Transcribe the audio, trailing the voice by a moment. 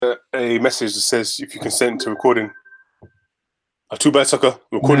a message that says if you consent to recording. Too bad, sucker.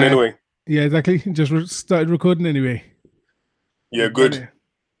 Recording anyway. Yeah, exactly. Just started recording anyway. Yeah, good.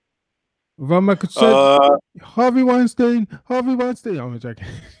 Van Michael said, Harvey Weinstein. I'm joking.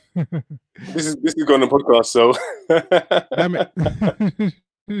 This is going on the podcast, so damn it.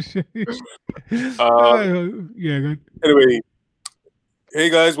 Yeah, good. Anyway, hey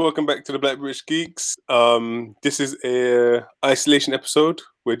guys, welcome back to the Black British Geeks. This is a isolation episode.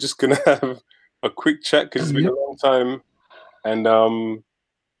 We're just gonna have a quick chat because it's been a long time, and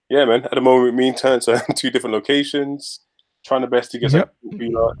yeah, man. At the moment, me and Terence are in 2 different locations, trying the best to get something for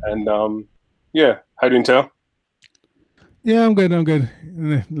you, and yeah, how do you tell? Yeah, I'm good.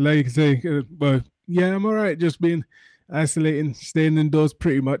 Like you say, but yeah, I'm all right. Just being isolating, staying indoors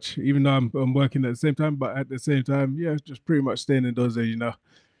pretty much, even though I'm working at the same time, but at the same time, yeah, just pretty much staying indoors, as you know.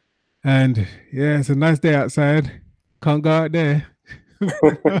 And yeah, it's a nice day outside. Can't go out there.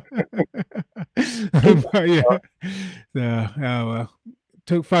 But yeah, well,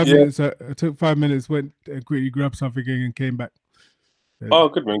 took 5 minutes. I took 5 minutes, went and quickly grabbed something and came back. Oh,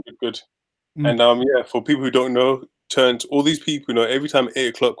 good man, good. And yeah, for people who don't know, Terence, all these people, every time at 8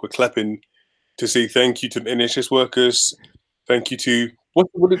 o'clock we're clapping to say thank you to the NHS workers. Thank you to what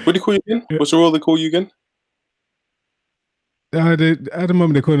do you call you again? What's the role they call you again? At the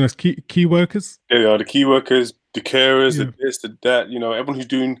moment they're calling us key workers. There they are, the key workers, the carers, the this, the that. Everyone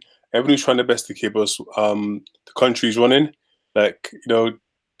who's trying their best to keep us the country's running. Like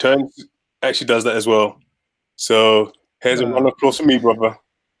Terence actually does that as well. So here's a round of applause for me, brother.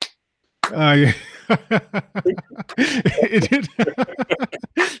 Yeah. It did.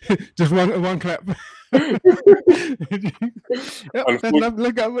 Just one clap. Look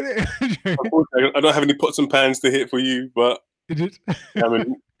at it. I don't have any pots and pans to hit for you, but it did. I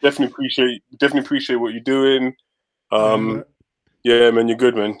mean, definitely appreciate what you're doing. Yeah, man, you're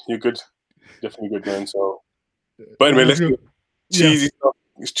good, man. You're good. Definitely good, man. So, but anyway, let's go. Cheesy stuff.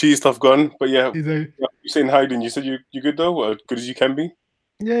 It's cheese stuff gone. But yeah, you're saying hi, didn't you? Said you're good though, or good as you can be.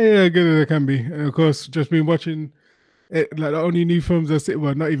 Yeah, good as I can be. Of course, just been watching it, like the only new films I see.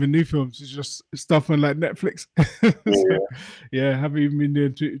 Well, not even new films. It's just stuff on like Netflix. Yeah, haven't even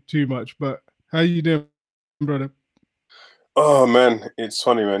been doing too much. But how you doing, brother? Oh man, it's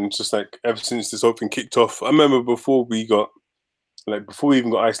funny, man. It's just like ever since this whole thing kicked off. I remember before we even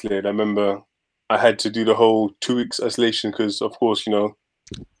got isolated. I remember I had to do the whole 2 weeks isolation because, of course,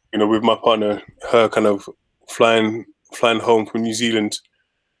 with my partner, her kind of flying home from New Zealand.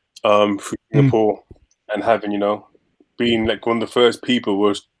 Through Singapore and having, being like one of the first people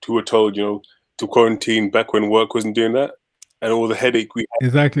who were told, to quarantine back when work wasn't doing that, and all the headache we had.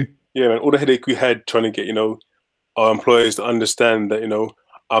 Exactly. Yeah, man, all the headache we had trying to get, our employers to understand that,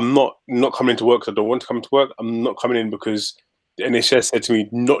 I'm not coming into work because I don't want to come to work. I'm not coming in because the NHS said to me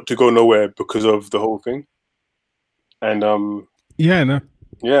not to go nowhere because of the whole thing. And yeah, man,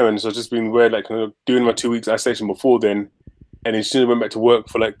 so it's just been weird, like doing my 2 weeks isolation before then. And as soon as I went back to work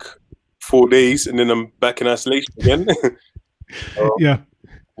for like 4 days, and then I'm back in isolation again. Yeah,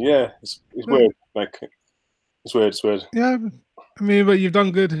 it's weird. Like it's weird. Yeah, I mean, but you've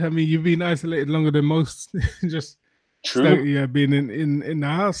done good. I mean, you've been isolated longer than most. Just true. Being in the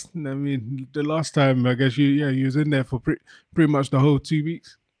house. I mean, the last time I guess you was in there for pretty much the whole 2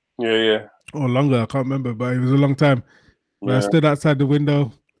 weeks. Yeah. Or longer. I can't remember, but it was a long time. But I stood outside the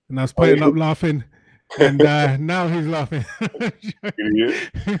window and I was pointing up, laughing. And now he's laughing.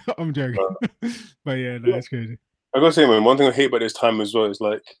 I'm joking. But yeah, no, it's crazy. I gotta say, man, one thing I hate about this time as well is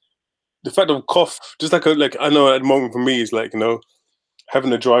like the fact of cough. Just like I know at the moment for me is like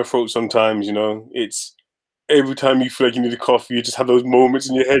having a dry throat. Sometimes it's every time you feel like you need a cough, you just have those moments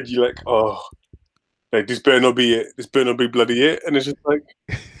in your head. You're like, oh, like this better not be it. This better not be bloody it. And it's just like,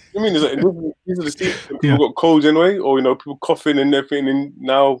 I mean, these are the seasons people got colds anyway, or people coughing and everything. And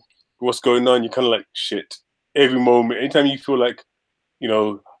now what's going on? You're kind of like shit. Every moment, anytime you feel like,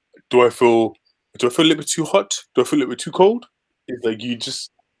 do I feel a little bit too hot? Do I feel a little bit too cold? It's like you just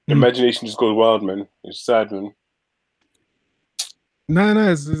imagination just goes wild, man. It's sad, man.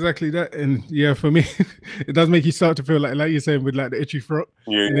 No, it's exactly that. And yeah, for me, it does make you start to feel like you're saying with like the itchy throat.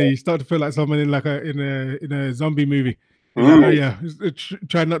 Yeah. And then you start to feel like someone in like in a zombie movie. Like, oh yeah,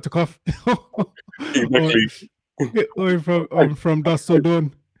 try not to cough. Exactly. or from dusk till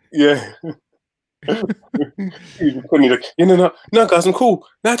dawn. Yeah. No, guys, I'm cool.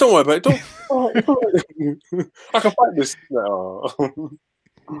 No, don't worry about it. I can fight this. No.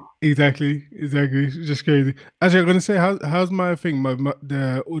 Exactly. It's just crazy. Actually, I'm gonna say, how's my thing,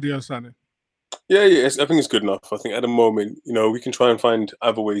 the audio sounding? Yeah. I think it's good enough. I think at the moment, we can try and find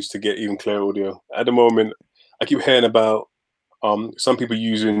other ways to get even clear audio. At the moment, I keep hearing about some people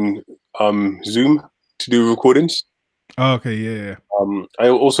using Zoom to do recordings. Oh, okay, yeah. I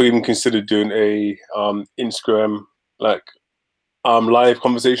also even considered doing a Instagram like live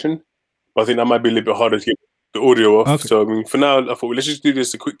conversation, but I think that might be a little bit harder to get the audio off. Okay. So I mean, for now, I thought, well, let's just do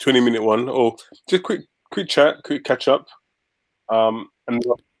this a quick 20-minute one, or just quick chat, quick catch up, and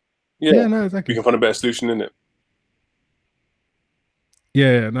Yeah, no, we exactly. can find a better solution in it.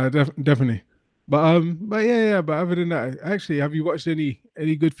 Yeah, no, definitely. But yeah. But other than that, actually, have you watched any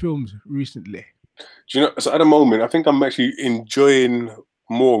good films recently? Do you know? So at the moment, I think I'm actually enjoying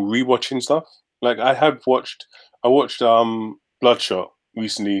more rewatching stuff. Like I watched Bloodshot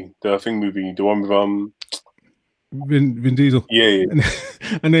recently, the Thing movie, the one with Vin Diesel. yeah.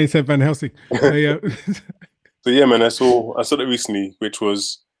 And then he said Van Helsing. But yeah. So yeah, man, I saw that recently, which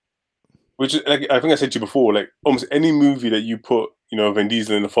is like I think I said to you before, like almost any movie that you put, Vin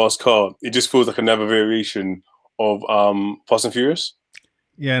Diesel in a fast car, it just feels like another variation of Fast and Furious.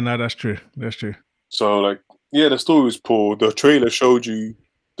 Yeah, no, that's true. That's true. So like, yeah, the story was poor. The trailer showed you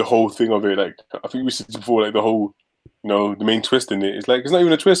the whole thing of it. Like I think we said before, like the whole, the main twist in it. It's like it's not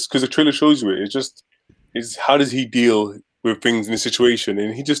even a twist because the trailer shows you it. It's how does he deal with things in a situation,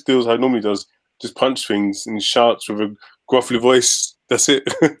 and he just deals how he normally does, just punch things and shouts with a gruffly voice. That's it.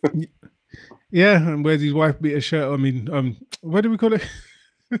 Yeah, and wears his wife beater shirt. I mean, what do we call it?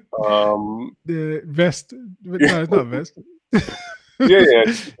 The vest. No, it's not a vest. Yeah. Yeah,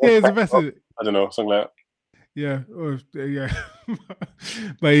 it's a vest. I don't know, something like that. Yeah, yeah.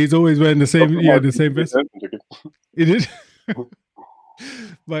 But he's always wearing the same, the same vest. It is.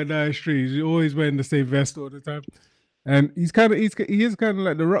 But no, it's true. He's always wearing the same vest all the time, and he is kind of like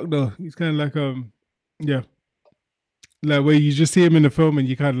The Rock though. He's kind of like yeah, like where you just see him in the film and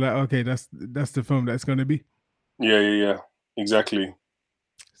you kind of like, okay, that's the film that's gonna be. Yeah. Exactly.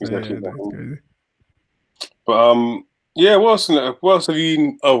 So, yeah, that's crazy. But yeah, what else have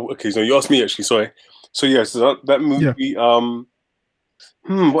you? Oh, okay. So you asked me actually. Sorry. So yeah, so that movie. Yeah.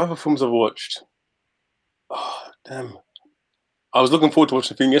 What other films I've watched? Oh, damn. I was looking forward to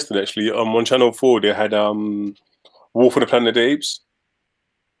watching the thing yesterday. Actually, on Channel 4 they had War for the Planet of the Apes.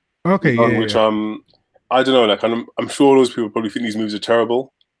 Okay, yeah. Which I don't know. Like I'm sure those people probably think these movies are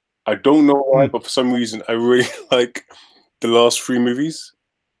terrible. I don't know why, but for some reason I really like the last 3 movies.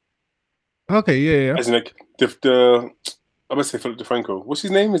 Okay, yeah. As in like the I must say Philip DeFranco. What's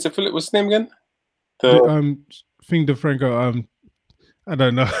his name? Is it Philip? What's his name again? Thing DeFranco. I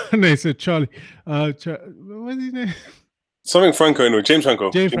don't know. No, it's a Charlie. What's his name? Something Franco, anyway. James Franco.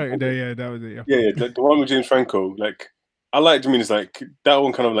 James Franco. Yeah, that was it. Yeah. The one with James Franco. Like, I liked. I mean, it's like that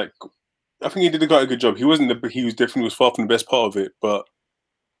one kind of like. I think he did quite a good job. He definitely was far from the best part of it, but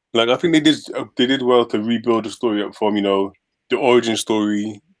like I think they did well to rebuild the story up from the origin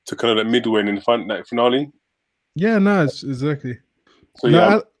story to kind of like midway and the finale. Yeah, nice, exactly. So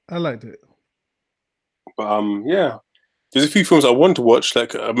yeah, I liked it. But yeah, there's a few films I want to watch.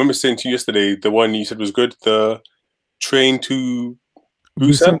 Like I remember saying to you yesterday, the one you said was good, the Train to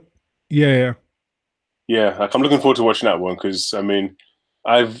Busan. Yeah. Like I'm looking forward to watching that one because I mean,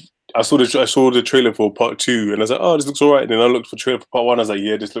 I saw the trailer for part 2 and I was like, oh, this looks alright. And then I looked for trailer for part 1. I was like,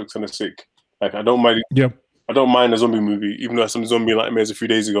 yeah, this looks kind of sick. Like I don't mind. Yeah. I don't mind a zombie movie, even though I had some zombie nightmares a few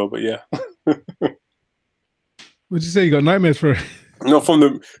days ago. But yeah. What'd you say? You got nightmares for? No, from the.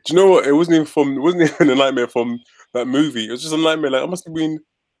 Do you know what? It wasn't even a nightmare from that movie. It was just a nightmare. Like I must have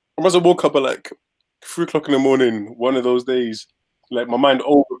woke up at like 3 o'clock in the morning one of those days. Like my mind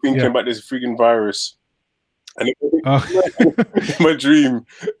overthinking about this freaking virus. And in my dream,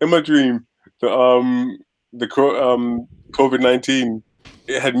 the COVID-19,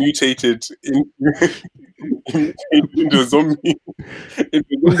 it had mutated into a zombie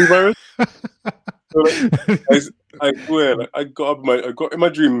virus. So I swear, like, I got in my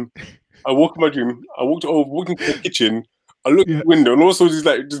dream. I walked into the kitchen. I looked at the window, and also these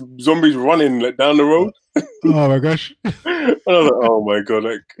like just zombies running like down the road. Oh my gosh! And I was like, oh my god!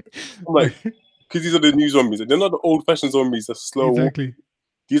 I'm like, because these are the new zombies. They're not the old-fashioned zombies that's slow. Exactly.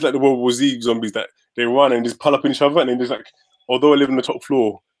 These like the World War Z zombies that they run and just pile up in each other, and then just like, although I live on the top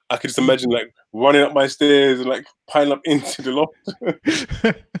floor, I could just imagine like running up my stairs and like piling up into the loft.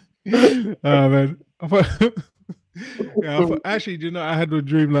 Oh man! Actually, I had a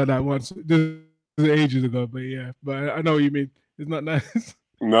dream like that once. This was ages ago, but yeah. But I know what you mean. It's not nice.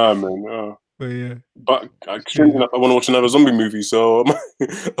 Nah, man. No. But yeah. But strange enough, I want to watch another zombie movie, so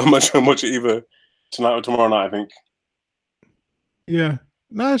I might try and watch it either tonight or tomorrow night. I think. Yeah.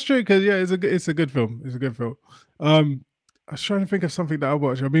 No, it's true because it's a good film. It's a good film. I was trying to think of something that I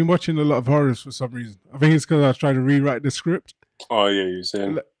watched. I've been watching a lot of horrors for some reason. I think it's because I was trying to rewrite the script. Oh yeah, you're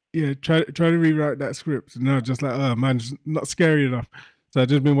saying. Yeah, try to rewrite that script. No, just like, oh man, it's not scary enough. So I've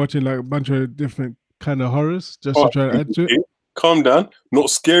just been watching like a bunch of different kind of horrors just Oh, to try to add to it. calm down. Not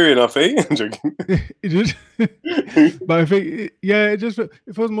scary enough, eh? I'm joking. It just, but I think, yeah, it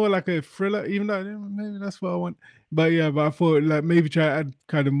feels more like a thriller, even though maybe that's what I want. But yeah, but I thought like maybe try to add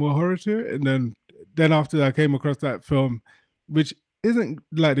kind of more horror to it, and then after that, I came across that film, which isn't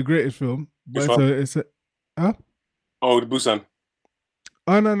like the greatest film, Which but one? it's a huh? Oh, the Busan.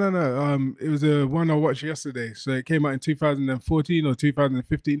 Oh no. It was a one I watched yesterday. So it came out in 2014 or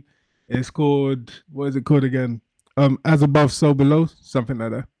 2015. It's called, what is it called again? As Above, So Below, something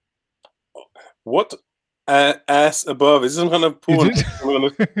like that. What? Ass above. Is this some kind of Is porn? it? Some kind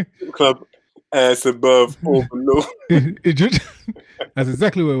of strip club. Ass above or below. It just that's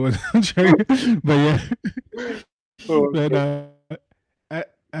exactly what it was. I'm joking. But yeah. Oh,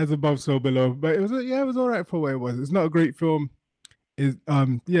 But as above, so below. But it was all right for what it was. It's not a great film. Is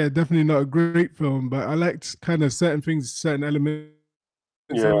yeah, definitely not a great film, but I liked kind of certain things, certain elements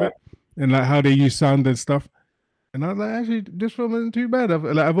of yeah. it, and like how they use sound and stuff. And I was like, actually, this film isn't too bad.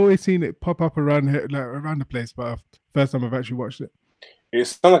 I've always seen it pop up around here, like around the place, but first time I've actually watched it. It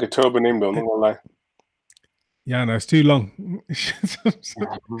sounds like a terrible name though, I'm not gonna lie. Yeah, no, it's too long.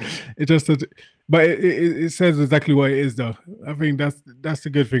 It just, but it says exactly what it is, though. I think that's the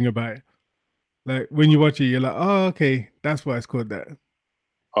good thing about it. Like when you watch it, you're like, oh, okay, that's why it's called that.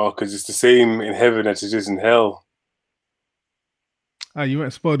 Oh, because it's the same in heaven as it is in hell. Ah, you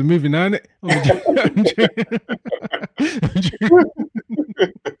went spoil the movie now, innit?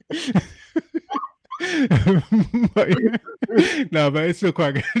 But yeah. No, but it's still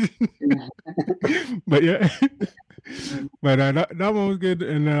quite good. But yeah, but that one was good.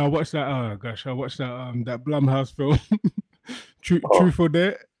 And then I watched that. Oh gosh, I watched that Blumhouse film, Oh, Truth or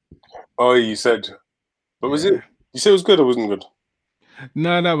Dare. oh, you said, but was it? Yeah, You said it was good or wasn't good?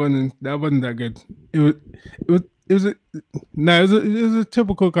 no, that wasn't that good. It was a, no, it was a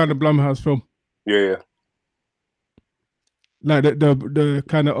typical kind of Blumhouse film, Yeah, yeah, like the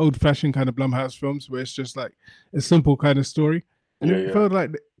kind of old fashioned kind of Blumhouse films where it's just like a simple kind of story, and yeah, it yeah. felt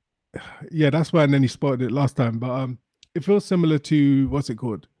like, yeah, that's why. And then he spotted it last time, but it feels similar to what's it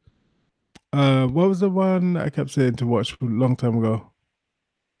called? What was the one I kept saying to watch a long time ago?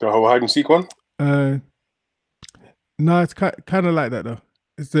 The whole hide and seek one. Uh, no, it's kind of like that though.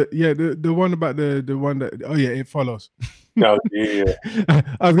 It's the one about the one that, oh yeah, it follows. No, yeah,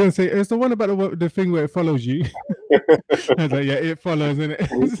 I was gonna say it's the one about the thing where it follows you. yeah. I was like, yeah, it follows, and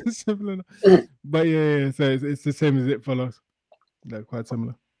it's similar. But yeah, so it's the same as it follows. They're quite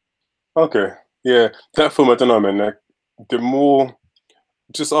similar. Okay, yeah. That film, I don't know, man. Like the more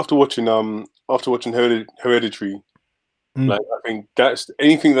just after watching Hereditary, Mm, like I think that's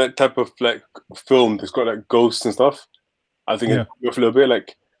anything that type of like film that's got like ghosts and stuff. I think it's yeah. worth a little bit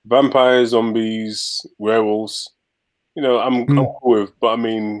like vampires, zombies, werewolves. I'm Mm, cool with, but I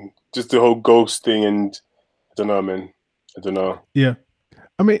mean just the whole ghost thing and I don't know, man. I don't know. yeah.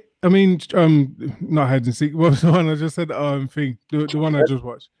 Not hide and seek. What was the one I just said? Thing. The one I just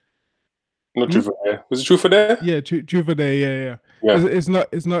watched. Not Hmm? Truth or Dare. Was it Truth or Dare? Yeah, Truth or Dare. Yeah. Yeah. It's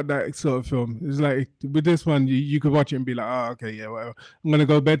not that sort of film. It's like with this one, you could watch it and be like, oh, okay, yeah, whatever. I'm gonna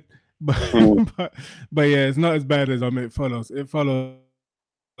go to bed. But Mm. but yeah, it's not as bad as It Follows. It Follows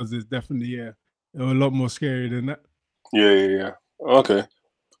is definitely, yeah, a lot more scary than that. Yeah, yeah, yeah. Okay.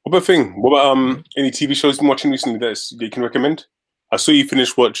 What about thing? What about any TV shows you've been watching recently that you can recommend? I saw you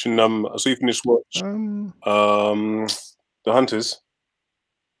finished watch Um, um The Hunters.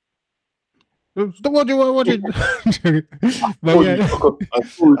 don't watch it. Watch it. But Oh, yeah, I told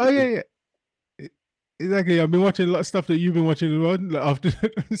oh you. yeah. Exactly. I've been watching a lot of stuff that you've been watching as well. Like after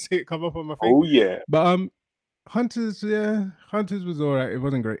see it come up on my thing. Oh yeah. But Hunters, yeah, Hunters was all right. It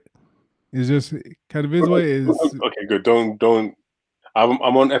wasn't great. It's just kind of is what it is. Okay, good. Don't. I'm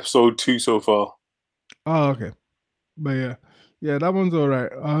on episode 2 so far. Oh, okay. But yeah, that one's all right.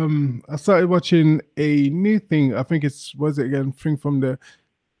 I started watching a new thing. I think it's, was it again? Thing from the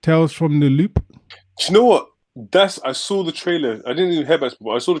Tales from the Loop. Do you know what? I saw the trailer. I didn't even hear about it,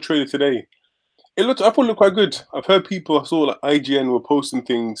 but I saw the trailer today. I thought it looked quite good. I've heard people, I saw like IGN were posting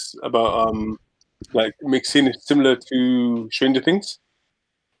things about like mixing it similar to Stranger Things.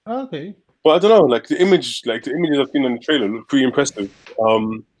 Okay. But I don't know, like the images I've seen on the trailer look pretty impressive.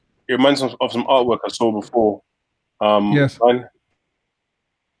 It reminds me of some artwork I saw before. Yes. Mine,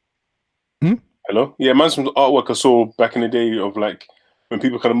 Hmm? hello? Yeah, it reminds me of the artwork I saw back in the day of like when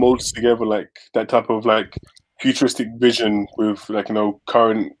people kind of molded together like that type of like futuristic vision with like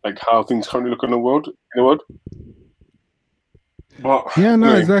current like how things currently look in the world. But Yeah, no,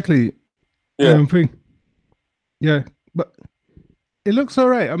 anyway, exactly. yeah. Thing. Yeah, but It looks all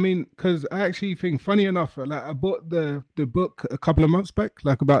right. I mean, because I actually think, funny enough, like I bought the book a couple of months back,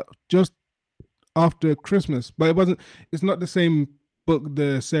 like about just after Christmas, but it wasn't. It's not the same book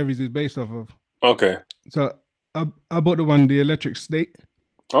the series is based off of. Okay. So I bought the one, The Electric State,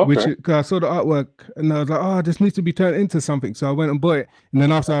 Okay. cause I saw the artwork and I was like, oh, this needs to be turned into something. So I went and bought it, and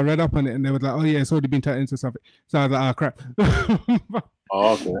then after I read up on it, and they were like, oh yeah, it's already been turned into something. So I was like, oh crap.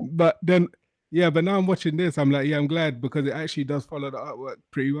 Oh, okay. But then, yeah, but now I'm watching this. I'm like, yeah, I'm glad because it actually does follow the artwork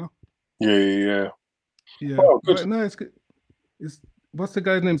pretty well. Yeah, yeah, yeah. Yeah, Oh, good. but no, it's good. It's what's the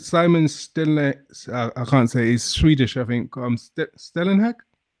guy's name? Simon Stellan. I can't say. He's Swedish, I think. Stellenhag.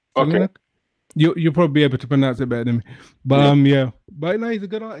 Okay. Stellenhag. You'll probably be able to pronounce it better than me. But Yeah. yeah. But no, he's a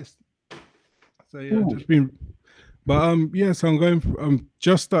good artist. So yeah, Ooh. just been. But yeah. So I'm going.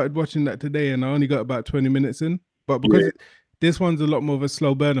 Just started watching that today, and I only got about 20 minutes in. But because Yeah. this one's a lot more of a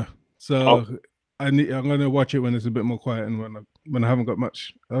slow burner, so Okay. I'm gonna watch it when it's a bit more quiet and when I haven't got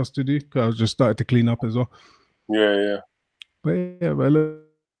much else to do. Cause I was just started to clean up as well. Yeah, yeah. But yeah, but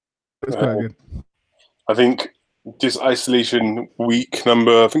it's quite Uh, good. I think this isolation week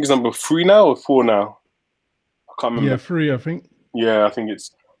number, I think it's number 3 now or 4 now. I can't Yeah, remember. free, I think. Yeah, I think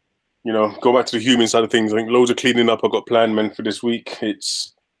it's, go back to the human side of things. I think loads of cleaning up I got planned, man, for this week.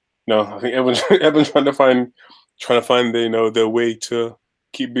 It's, I think everyone's, everyone's trying to find their way to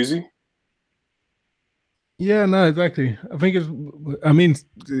keep busy. Yeah, no, exactly. I think I mean,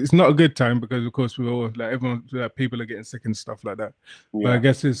 it's not a good time because, of course, we're all like everyone, like, people are getting sick and stuff like that. But I Yeah.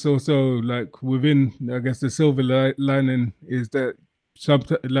 guess it's also like within, I guess the silver lining is that some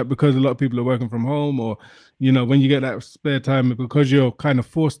like because a lot of people are working from home, or when you get that spare time, because you're kind of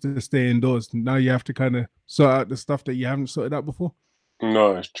forced to stay indoors. Now you have to kind of sort out the stuff that you haven't sorted out before.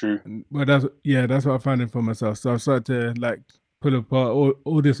 No, it's true. But that's what I found it for myself. So I started to like put apart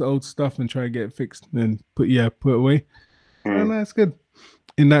all this old stuff and try and get it fixed and put away. So Mm. no, it's good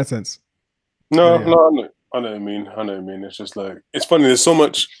in that sense. But No, yeah. no, I know what you mean. I know what you mean. It's just like it's funny. There's so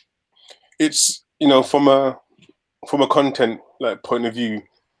much. It's from a content like point of view.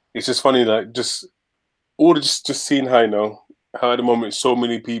 It's just funny, like just all the, just seeing how at the moment so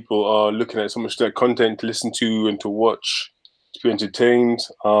many people are looking at so much like content to listen to and to watch, to be entertained.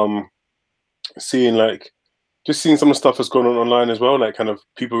 Seeing like just seeing some of the stuff that's going on online as well, like kind of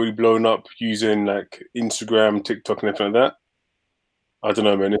people really blowing up using like Instagram, TikTok, and everything like that. I don't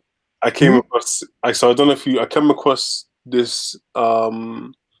know, man. I came Mhm. across. I don't know if you. I came across this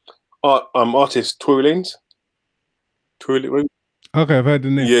artist Tory Lanez. Tory Lanez. Okay, I've heard the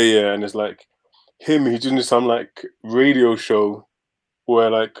name. Yeah, yeah, and it's like him. He's doing some like radio show where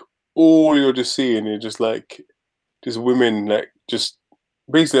like all you're just seeing is just like just women like just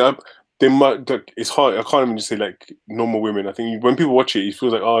basically they might like, it's hard. I can't even just say like normal women. I think when people watch it, it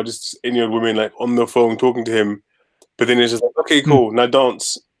feels like just any old women like on the phone talking to him. But then it's just like okay, Hmm. cool, now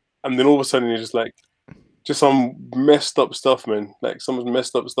dance, and then all of a sudden you're just like just some messed up stuff, man. Like someone's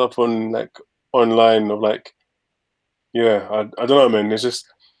messed up stuff on like online of like yeah, I don't know, man. It's just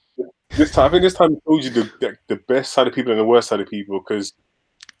this time. I think this time shows you the best side of people and the worst side of people because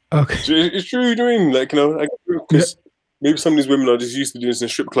Okay. it's true. You know what I mean? Like Yeah. because maybe some of these women are just used to doing this in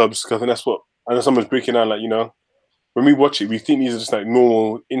strip clubs. Because I think that's what I know. Someone's breaking out. Like when we watch it, we think these are just like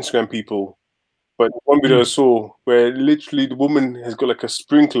normal Instagram people. But one video I Mm. saw where literally the woman has got like a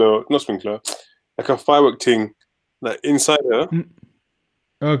sprinkler, not sprinkler, like a firework thing, like inside her, Mm.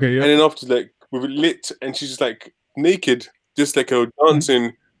 Okay. and Yep. then after like with it lit, and she's just like naked, just like her Mm.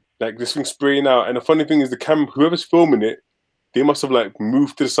 dancing, like this thing spraying out. And the funny thing is, the camera, whoever's filming it, they must have like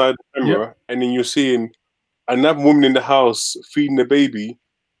moved to the side of the Yep. camera, and then you're seeing another woman in the house feeding the baby,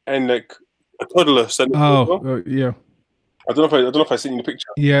 and like a toddler standing there as Oh, well. yeah. I don't know if I seen you the picture.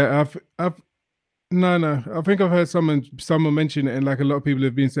 Yeah. I've no, no. I think I've heard someone mention it, and like a lot of people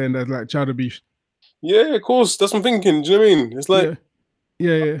have been saying that like child abuse. Yeah, of course. That's what I'm thinking. Do you know what I mean? It's like,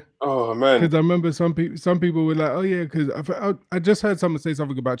 Yeah. Yeah. Yeah. oh man, Because I remember some people were like, "Oh yeah," because I just heard someone say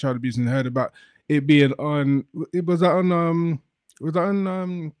something about child abuse and heard about it being on. It was that on was that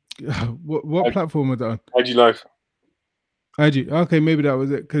on what I, platform was that on? IG Life. IG. Okay, maybe that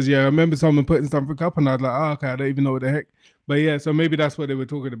was it. Because yeah, I remember someone putting something up, and I was like, "Oh, okay, I don't even know what the heck." But yeah, so maybe that's what they were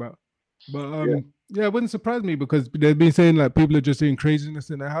talking about. But Yeah, yeah, it wouldn't surprise me because they've been saying like people are just doing craziness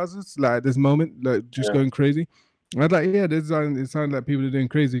in their houses, like at this moment, like just yeah. going crazy. I was like, yeah, it sounds like people are doing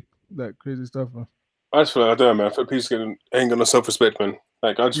crazy stuff. I just feel like I don't know, man. I feel like people ain't got no self-respect, man.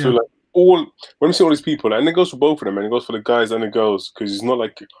 Like I just feel Yeah, like all when I see all these people, and it goes for both of them, and it goes for the guys and the girls, because it's not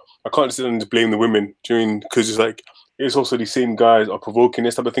like I can't sit and just blame the women during because it's like it's also the same guys are provoking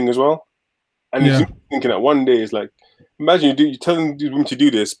this type of thing as well. And it's yeah. thinking that one day is like, imagine you're telling these women to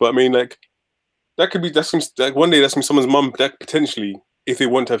do this, but I mean like that could be like one day that's gonna be someone's mum. That potentially, if they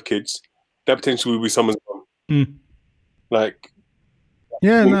want to have kids, that potentially will be someone's mum. Mm. Like,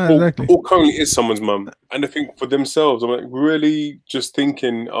 Yeah, no, exactly. or currently is someone's mum. And I think for themselves, I'm like really just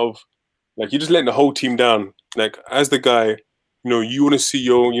thinking of like you're just letting the whole team down. Like as the guy, you want to see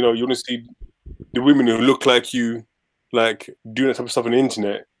you want to see the women who look like you, like doing that type of stuff on the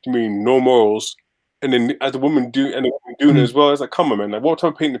internet. You mean no morals? And then as the woman doing it as well, it's like, come on, man! Like, what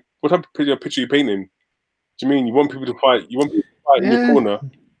type of picture are you painting? Do you mean you want people to fight? You want people to fight in your corner,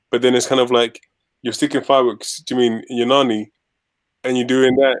 but then it's kind of like you're sticking fireworks. Do you mean in your nanny, and you're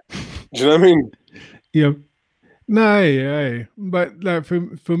doing that? Do you know what I mean? Yeah. No, yeah, but like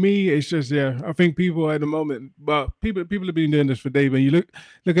for me, it's just I think people at the moment, but people have been doing this for days. When you look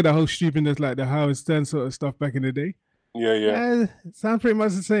at the whole stupidness, like the Howard Stern sort of stuff back in the day. Yeah. It sounds pretty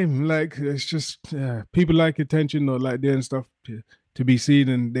much the same. Like it's just people like attention or like doing stuff to be seen,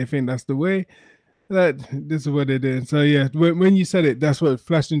 and they think that's the way. That this is what they're doing. So yeah, when you said it, that's what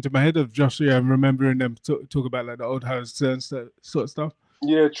flashed into my head of Joshua. I'm remembering them talk about like the old Howard Stern sort of stuff.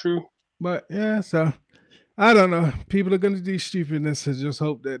 Yeah, true. But yeah, so I don't know. People are going to do stupidness and just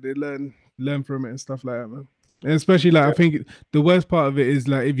hope that they learn from it and stuff like that, man. And especially like I think the worst part of it is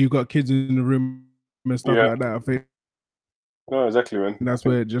like if you've got kids in the room and stuff like that. I think. No, exactly, man. That's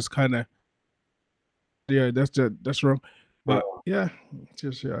where it just kind of that's wrong. But I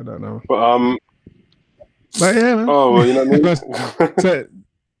don't know. But yeah, man. Oh well, you know what I mean. So,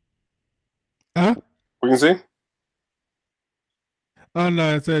 huh? What can you say? Oh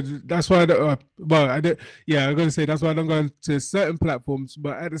no, so that's why. I did. Yeah, I'm gonna say that's why I don't go to certain platforms.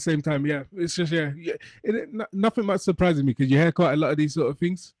 But at the same time, it's just nothing much surprises me because you hear quite a lot of these sort of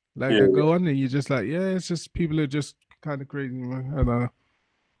things like that go on, and you're just like, it's just people are just kind of crazy, man. I don't know.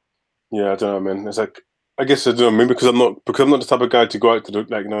 Yeah, I don't know, man. It's like I guess I don't know. Maybe because I'm not the type of guy to go out to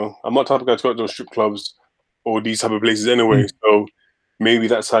I'm not the type of guy to go out to those strip clubs or these type of places anyway. So maybe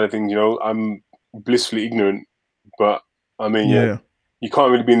that side of things, I'm blissfully ignorant. But I mean, you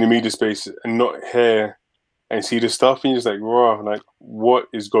can't really be in the media space and not hear and see this stuff, and you're just like, raw, like what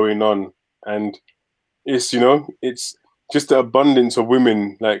is going on? And it's it's just the abundance of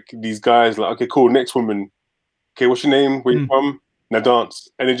women, like these guys, like, okay, cool, next woman. Okay, what's your name? Where you from? Now dance.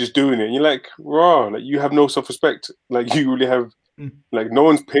 And they're just doing it. And you're like, raw, like you have no self-respect. Like you really have like no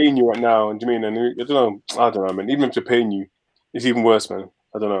one's paying you right now. And do you mean? And I don't know, man. Even if they're paying you, it's even worse, man.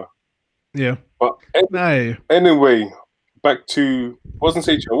 I don't know. Yeah. But anyway, back to I watched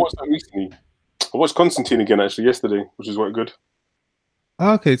that recently. I watched Constantine again actually yesterday, which is quite good.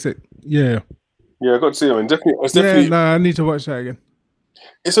 Okay, so yeah, I got to see it. I mean, definitely. I need to watch that again.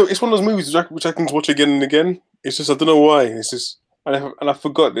 It's one of those movies which I can watch again and again. It's just I don't know why. It's just and I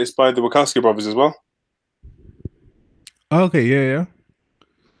forgot that it's by the Wachowski brothers as well. Okay, yeah.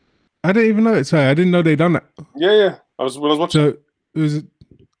 I didn't even know it. Sorry, I didn't know they'd done that. Yeah. When I was watching. So it was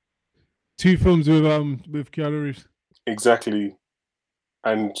 2 films with Keanu Reeves. Exactly.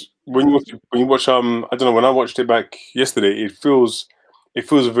 And when you watch I don't know, when I watched it back yesterday, it feels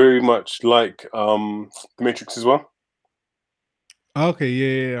very much like The Matrix as well. Okay,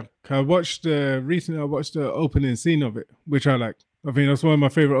 yeah. I watched recently. I watched the opening scene of it, which I like. I think that's one of my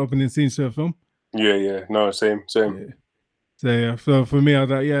favorite opening scenes to a film. Yeah. No, same. Yeah. So for me, I was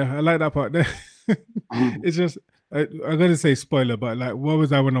like, I like that part. It's just I'm gonna say spoiler, but like, what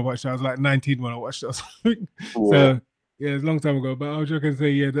was I when I watched it? I was like 19 when I watched it. So it's a long time ago. But I was just gonna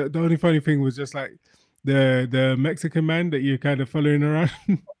say, the only funny thing was just like the Mexican man that you're kind of following around.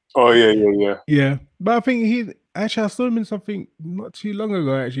 Oh yeah. Yeah, but I think I saw him in something not too long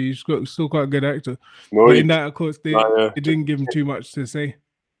ago. Actually, he's still quite a good actor. No, but in that, of course, it didn't give him too much to say.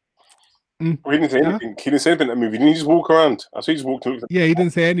 He didn't say anything. He didn't say anything in that movie. Didn't he just walk around? I saw he just walked. Yeah, he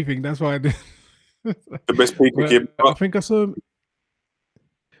didn't say anything. That's why I did. The best people came. I think I saw him.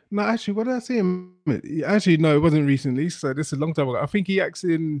 No, actually, what did I see him? Actually, no, it wasn't recently. So this is a long time ago. I think he acts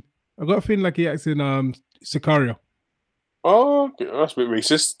in. I got a feeling like he acts in Sicario. Oh, okay. That's a bit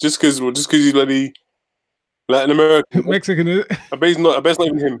racist. Just because he's bloody Latin American, Mexican. I bet it's not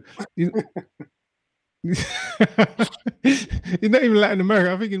even him. He's not even Latin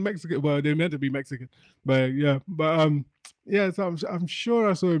American. I think in Mexico. Well, they're meant to be Mexican, but So I'm sure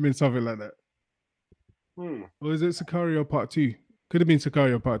I saw him in something like that. Or is it Sicario Part 2? Could have been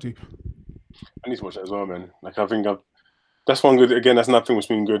Sicario Part 2. I need to watch that as well, man. Like I think that's one good. Again, that's nothing that's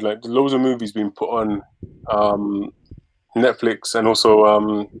been good. Like loads of movies being put on Netflix and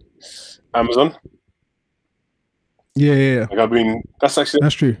also Amazon. Yeah. Like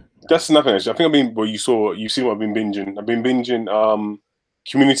that's true. That's nothing actually. I think you've seen what I've been binging. I've been binging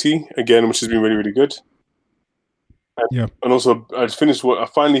Community again, which has been really, really good. And also I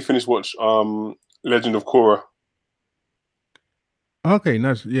finally finished watch Legend of Korra. Okay,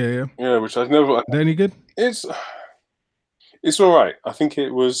 nice. Yeah, yeah. Yeah, which I've never. That any good? It's all right. I think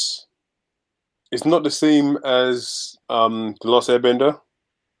it was. It's not the same as the Last Airbender,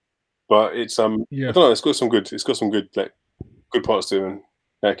 but it's I Yeah. don't know. It's got some good like good parts to it, and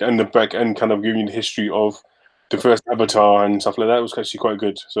like and the back and kind of giving you the history of the first Avatar and stuff like that was actually quite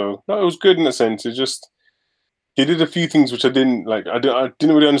good. So no, it was good in a sense. It just he did a few things which I didn't like. I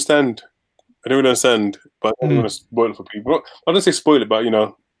didn't really understand. I didn't really understand, but I don't want to spoil it for people. I don't say spoil it, but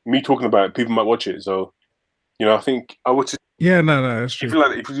me talking about it, people might watch it. So I think I watch it. Yeah, no, that's true.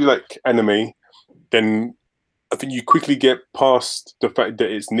 If you like anime, then I think you quickly get past the fact that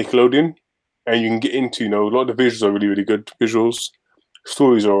it's Nickelodeon, and you can get into a lot of the visuals are really really good visuals.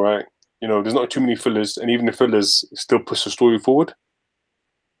 Stories are alright. There's not too many fillers, and even the fillers still push the story forward.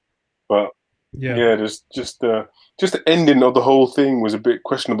 But Yeah. yeah, there's just the ending of the whole thing was a bit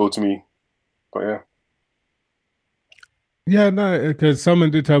questionable to me. But yeah. Yeah, no, because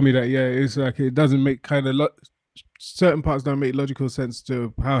someone did tell me that. Yeah, it's like it doesn't make kind of certain parts don't make logical sense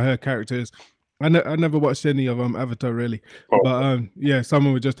to how her character is. I never watched any of Avatar really, but yeah,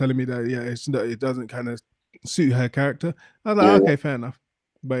 someone was just telling me that it doesn't kind of suit her character. I was like, okay, fair enough.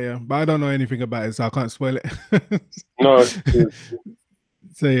 But yeah, but I don't know anything about it, so I can't spoil it. No.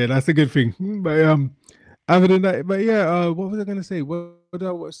 So yeah, that's a good thing. But other than that, but yeah, what was I gonna say? What did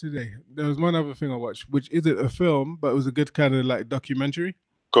I watch today? There was one other thing I watched, which isn't a film, but it was a good kind of like documentary.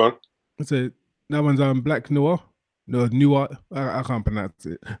 Go on. So that one's Black Noir. No, Noir. I can't pronounce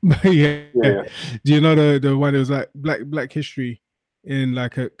it. But yeah. Do you know the one that was like Black history in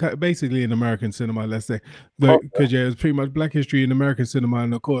like basically in American cinema, let's say. Because it was pretty much Black history in American cinema,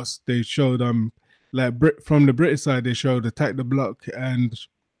 and of course they showed like from the British side they showed Attack the Block, and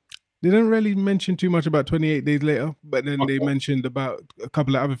they didn't really mention too much about 28 Days Later, but then they mentioned about a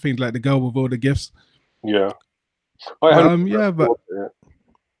couple of other things like the girl with all the gifts. Yeah. I haven't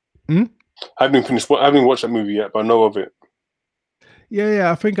watched that movie yet, but I know of it.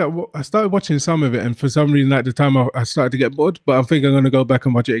 Yeah. I think I started watching some of it, and for some reason at the time I started to get bored. But I think I'm gonna go back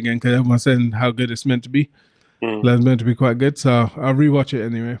and watch it again because everyone's saying how good it's meant to be. It's meant to be quite good, so I'll rewatch it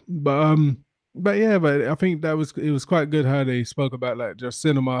anyway. But yeah, but I think it was quite good how they spoke about like just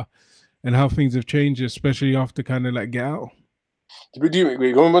cinema and how things have changed, especially after kind of like Get Out.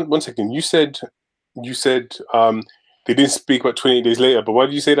 Wait, one second. You said they didn't speak about 28 Days Later, but why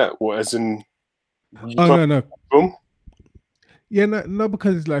did you say that? What, as in? No. Film? Yeah, no,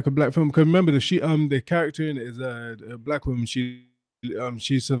 because it's like a black film. Because remember the character in it is a black woman. She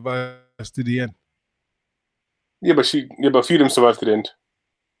survives to the end. Yeah, but a few of them survived to the end.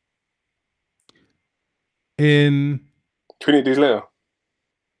 In 28 Days Later.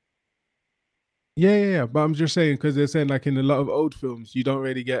 Yeah. But I'm just saying because they're saying like in a lot of old films, you don't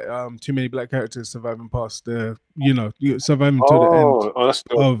really get too many black characters surviving past the surviving to the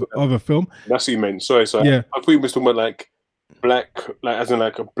end of a film. That's what you meant. Sorry. Yeah. I thought you were talking about like black, like as in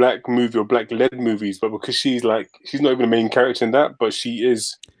like a black movie or black led movies, but because she's not even the main character in that, but she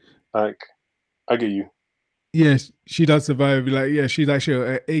is like, I get you. Yes, she does survive. Like, yeah, she's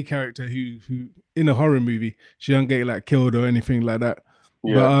actually a character who in a horror movie, she don't get like killed or anything like that.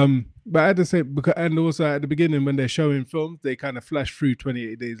 Yeah. But at the same, and also at the beginning when they're showing films, they kind of flash through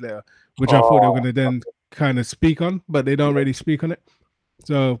 28 Days Later, which I thought they were going to then kind of speak on, but they don't really speak on it.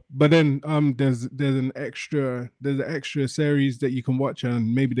 So, but then there's an extra series that you can watch,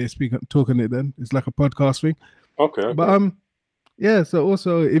 and maybe they talk on it. Then it's like a podcast thing. Okay. But yeah. So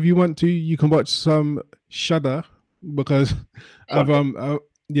also, if you want to, you can watch some Shudder because I've done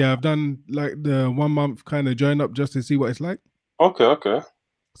like the 1 month kind of join up just to see what it's like. Okay.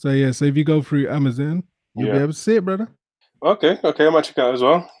 So yeah, so if you go through Amazon, you'll be able to see it, brother. Okay, I might check it out as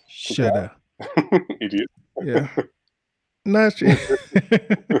well. Shudder. Idiot. Yeah. Nice.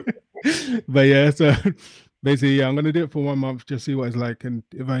 But yeah, so basically, yeah, I'm gonna do it for 1 month, just see what it's like, and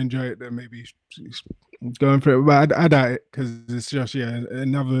if I enjoy it, then maybe going for it. But I doubt it because it's just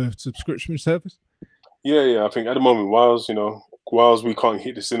another subscription service. Yeah. I think at the moment, whilst we can't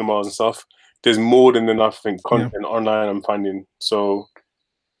hit the cinemas and stuff, there's more than enough, I think, content online I'm finding. So,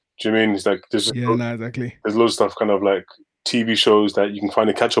 do you mean it's like there's exactly. There's loads of stuff, kind of like TV shows that you can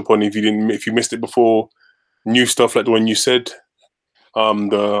finally catch up on if you missed it before. New stuff like the one you said,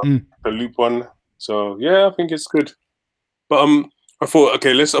 the Loop one. So yeah, I think it's good. But I thought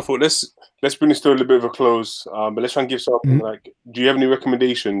let's bring this to a little bit of a close. But let's try and give something like, do you have any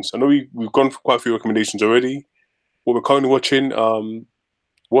recommendations? I know we've gone for quite a few recommendations already. What we're currently watching,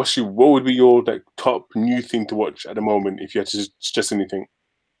 what would be your like top new thing to watch at the moment if you had to suggest anything?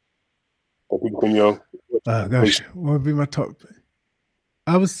 Gosh, what would be my top?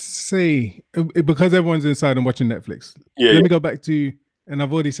 I would say because everyone's inside and watching Netflix. Yeah, Let yeah. me go back to, and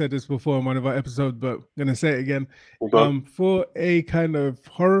I've already said this before in one of our episodes, but I'm gonna say it again. You go on. For a kind of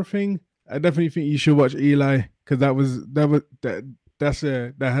horror thing, I definitely think you should watch Eli because that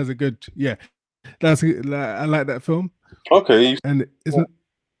has a good I like that film, Okay. and it's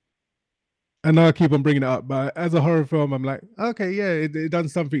I know I keep on bringing it up, but as a horror film, I'm like, okay, yeah, it done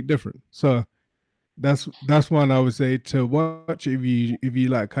something different. So that's one I would say to watch if you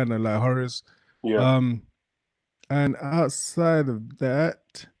like kind of like horrors. Yeah. Um, and outside of that,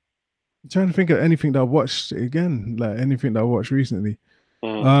 I'm trying to think of anything that I watched again, like anything that I watched recently.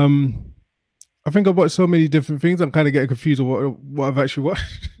 Mm. Um, I think I've watched so many different things. I'm kind of getting confused of what I've actually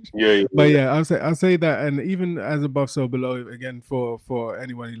watched. Yeah, yeah, But yeah. yeah, I'll say that, and even as above, so below. Again, for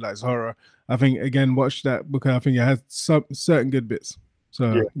anyone who likes horror, I think again watch that because I think it has some certain good bits. Yeah.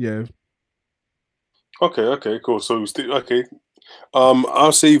 So yeah, Okay, okay, cool. So still okay.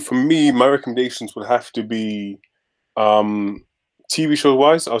 I'll say for me, my recommendations would have to be TV show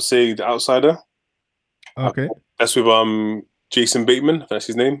wise. I'll say The Outsider. Uh, okay, that's with Jason Bateman. That's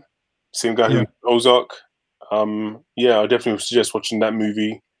his name. Same guy who yeah, did Ozark. Yeah, I definitely would suggest watching that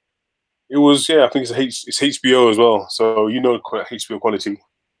movie. It was yeah, I think it's HBO as well, so you know HBO quality.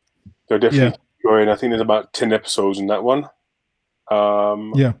 They're yeah, definitely going. I think there's about 10 episodes in that one.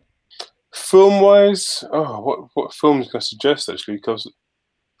 Um, yeah. Film wise, oh, what films can I suggest actually? Because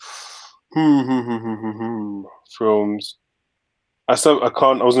films. I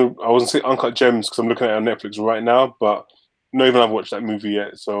can't. I wasn't saying Uncut Gems because I'm looking at it on Netflix right now, but not even I've watched that movie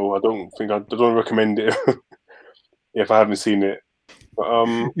yet, so I don't recommend it if I haven't seen it.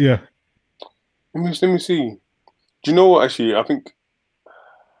 But Yeah. let me see. Do you know what? Actually, I think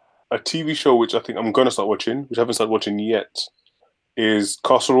a TV show which I think I'm gonna start watching, which I haven't started watching yet, is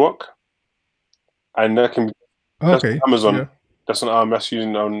Castle Rock, and that's on Okay. Amazon. Yeah. That's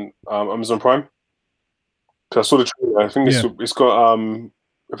using on Amazon Prime. 'Cause I saw the trailer. I think Yeah. it's got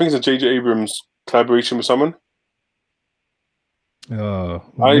I think it's a J.J. Abrams collaboration with someone. Oh,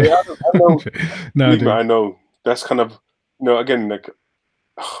 I know, no, I believe me, do. I know. That's kind of again like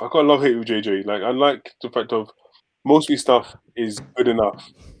I got a love hate with JJ. Like I like the fact of most of his stuff is good enough.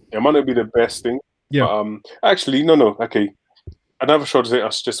 It might not be the best thing, Yeah. but actually no. Okay, another show that I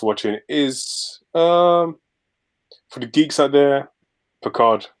suggest watching is for the geeks out there,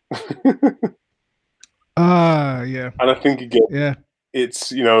 Picard. Ah, yeah. And I think again, Yeah.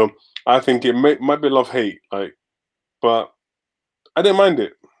 it's I think it might be love hate, like, but I don't mind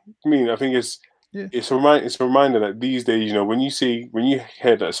it. I think Yeah. it's a reminder that these days, when you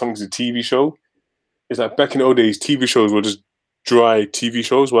hear that something's a TV show, it's like back in the old days, TV shows were just dry TV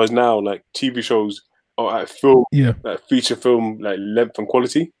shows, whereas now like TV shows are at film, Yeah. like feature film, like length and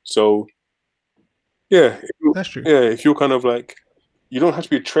quality. So yeah, That's true. if you're kind of like you don't have to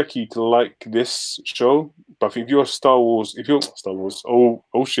be a Trekkie to like this show, but if you're Star Wars, if you're Star Wars, oh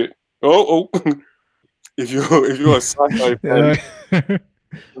shit, oh, if you're a sci-fi fan, Yeah.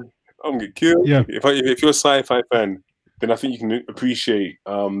 I'm gonna get killed. Yeah. If you're a sci-fi fan, then I think you can appreciate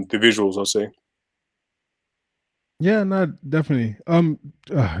the visuals. I'll say. Yeah, no, definitely. I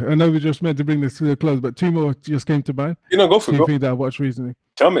know we just meant to bring this to a close, but two more just came to mind. Go for it. Two Go. things that I watched recently.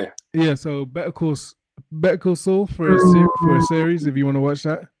 Tell me. Yeah, so Better Call Saul for a series if you want to watch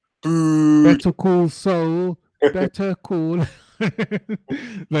that. Boo. Better Call Saul, Better Call.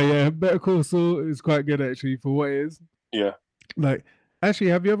 But yeah, Better Call Saul is quite good actually for what it is. Yeah. Like,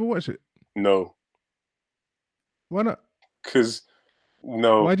 actually, have you ever watched it? No. Why not? Because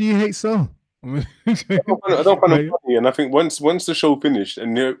no, Why do you hate Saul? I don't find it Like, funny. And I think once the show finished,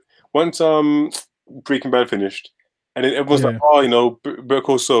 and once Breaking Bad finished, and then everyone's like, yeah, oh, Better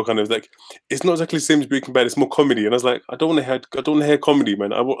Call Saul, kind of like it's not exactly the same as Breaking Bad. It's more comedy, and I was like, I don't want to hear comedy,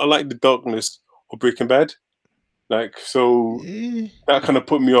 man. I like the darkness of Breaking Bad. Like so eh, that kind of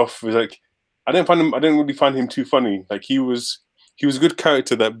put me off. It was like I didn't really find him too funny. Like he was a good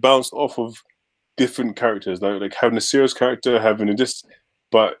character that bounced off of different characters, like having a serious character, having a just,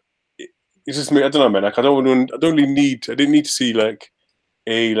 but it's just me. I don't know, man. Like I don't really need. I didn't need to see like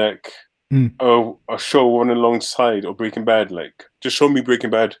a like mm, a show running alongside or Breaking Bad. Like just show me Breaking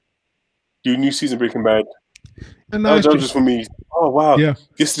Bad. Do a new season Breaking Bad. and That nice. was just for me. Oh wow, Yeah,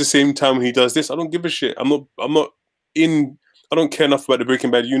 this is the same time he does this. I don't give a shit. I'm not in. I don't care enough about the Breaking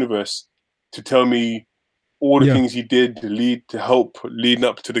Bad universe to tell me all the yeah. things he did to help leading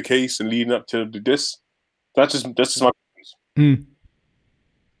up to the case and leading up to this. That's just my. Mm.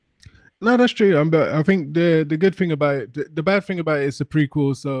 No, that's true. But I think the good thing about it, the bad thing about it is a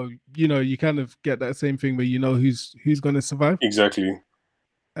prequel, so you kind of get that same thing where you know who's going to survive, Exactly.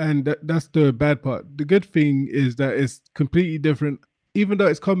 and that's the bad part. The good thing is that it's completely different. even though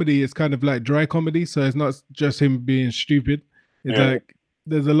it's comedy, it's kind of like dry comedy. So it's not just him being stupid. It's Yeah, like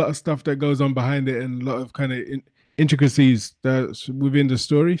there's a lot of stuff that goes on behind it and a lot of kind of intricacies that's within the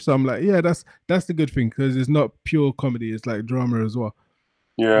story. So I'm like, yeah, that's the good thing because it's not pure comedy. It's like drama as well.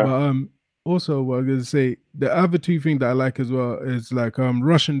 yeah. But also what I was gonna say, the other two thing that I like as well is like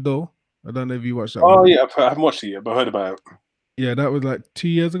Russian Doll. I don't know if you watched that one. Oh yeah, I haven't watched it yet, but I heard about it. Yeah, that was like 2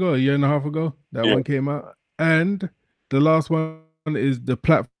 years ago, a year and a half ago. That Yeah, one came out. And the last one is The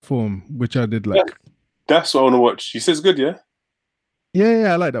Platform, which I did yeah. like. That's what I want to watch. You said it's good, yeah. Yeah,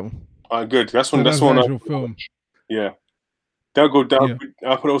 yeah, I like that one. Good. That's one. So That's that's the the one. actual film. Yeah, that'll go down. Yeah.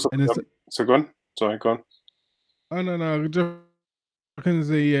 I'll put it also. And it's So go on. Sorry, go on. oh no, no, just I can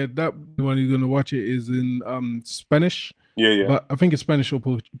say yeah, that one you're gonna watch it is in Spanish. Yeah, yeah, But I think it's Spanish or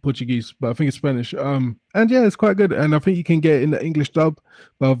Portuguese, but I think it's Spanish. And yeah, it's quite good. And I think you can get it in the English dub.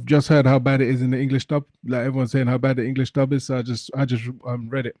 But I've just heard how bad it is in the English dub. Like everyone's saying how bad the English dub is. So I just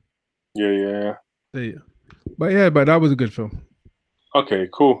read it. yeah, yeah. So, yeah. But yeah, but that was a good film. Okay,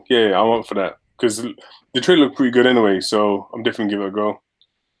 cool. Yeah, yeah, I want for that because the trailer looked pretty good anyway. So I'm definitely give it a go.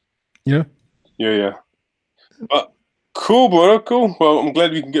 Yeah. Yeah, yeah. But cool, bro. Cool. Well, I'm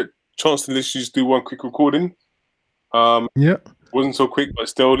glad we can get a chance to literally just do one quick recording. Yeah. Wasn't so quick, but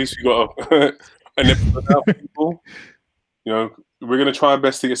still, at least we got an episode out for people. You know, we're gonna try our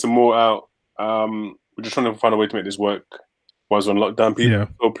best to get some more out. We're just trying to find a way to make this work whilst on lockdown, people. Yeah.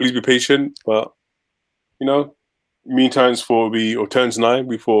 So please be patient. But you know, me and Terrence or Terrence and I,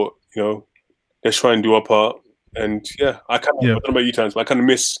 we thought, you know, let's try and do our part. And yeah, I don't know about you, Terrence, but I kind of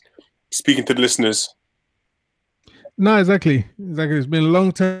miss speaking to the listeners. No, exactly. Exactly. It's been a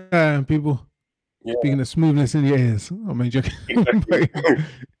long time, people. Yeah. Speaking of smoothness in your ears. I mean, joking. Exactly.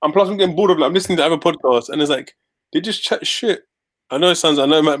 I'm getting bored of it. I'm listening to other podcasts and it's like, they just chat shit. I know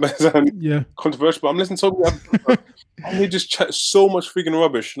it might sound yeah. controversial, but I'm listening to so many other podcasts, and they just chat so much freaking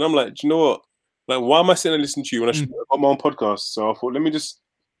rubbish. And I'm like, do you know what? Like, why am I sitting and listening to you when I should have got my own podcast? So I thought, let me just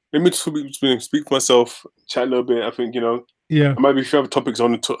speak for myself, chat a little bit. I think, you know, Yeah. maybe a few other topics I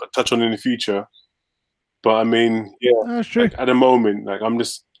want to touch on in the future. But I mean, yeah, That's true. like, at the moment, like I'm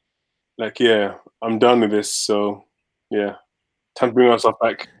just like, yeah, I'm done with this. So yeah, time to bring ourselves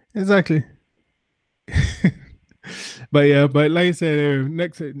back. Exactly. But yeah, but like I said,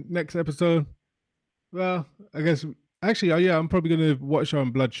 next episode. Well, I guess actually, yeah, I'm probably gonna watch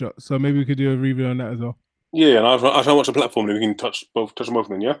on Bloodshot, so maybe we could do a review on that as well. Yeah, and I'll try and watch the platform, and we can touch on both of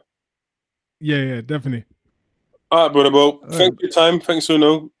them. Yeah. Yeah, definitely. All right, brother. Well, thanks for your time. Thanks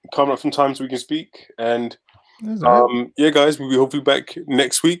for carving out some time so we can speak. And yeah, guys, we'll be hopefully back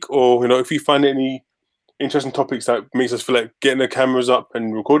next week. Or if you find any interesting topics that makes us feel like getting the cameras up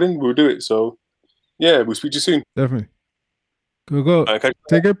and recording, we'll do it. So yeah, we'll speak to you soon. Definitely. Go. Okay.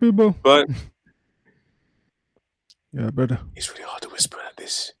 Take care, people. Bye. Yeah, brother. It's really hard to whisper like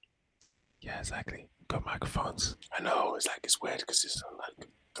this. Yeah, exactly. Got microphones. I know. It's weird because it's on like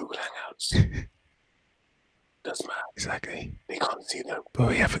Google Hangouts. Doesn't matter. Exactly. They can't see them. But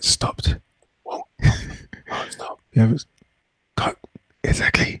we haven't stopped. Won't stop. We haven't. Cut.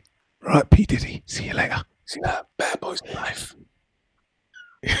 Exactly. Right, P. Diddy. See you later. See that? Bad boys in life.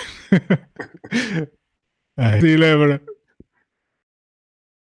 See you later, brother.